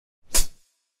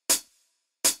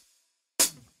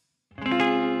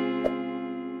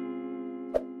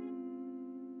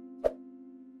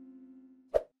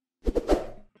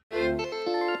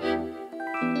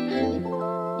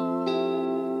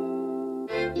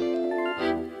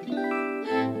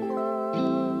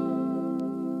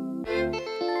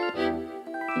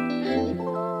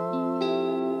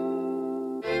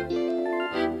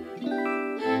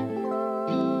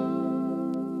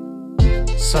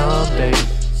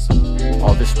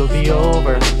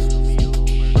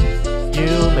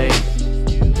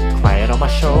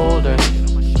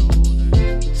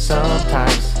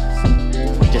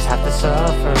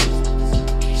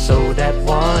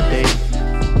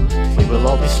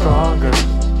stronger.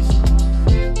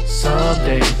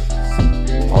 Someday,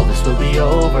 all this will be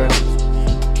over.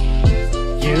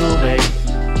 You may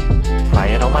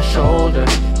crying on my shoulder.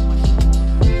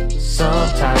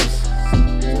 Sometimes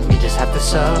we just have to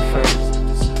suffer,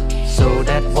 so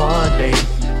that one day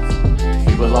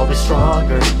we will all be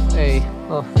stronger. Hey,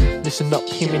 listen up,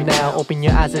 hear me now. Open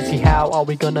your eyes and see how are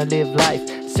we gonna live life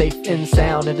safe and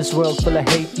sound in this world full of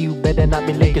hate. You better not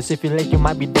be late, cause if you're late you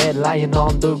might be dead lying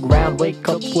on the ground. Wake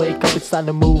up, it's time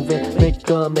to move it. Make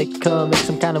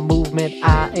some kind of movement.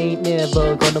 I ain't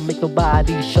never gonna make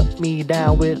nobody shut me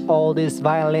down with all this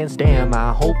violence. Damn,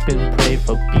 I hope and pray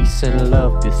for peace and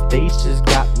love. This stage just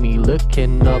got me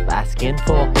looking up, asking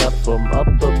for help from up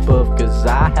above. Cause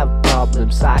I have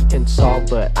problems I can solve,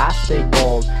 but I stay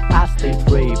bold, I stay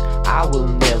brave. I will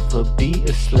never be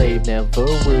a slave. Never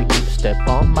will you step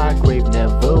on my grave.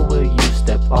 Never will you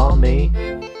step on me.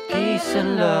 Peace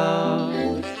and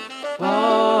love.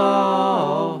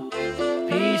 Oh,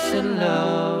 peace and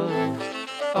love.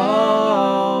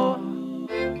 Oh,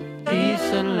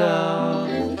 peace and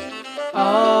love.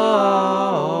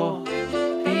 Oh,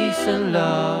 peace and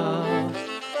love.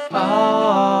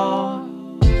 Oh,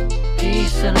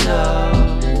 peace and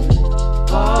love.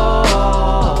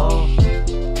 Oh,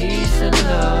 peace and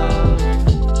love.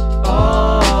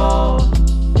 Oh,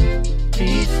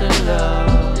 peace and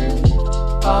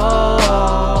love.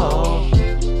 Oh,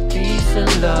 peace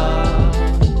and love.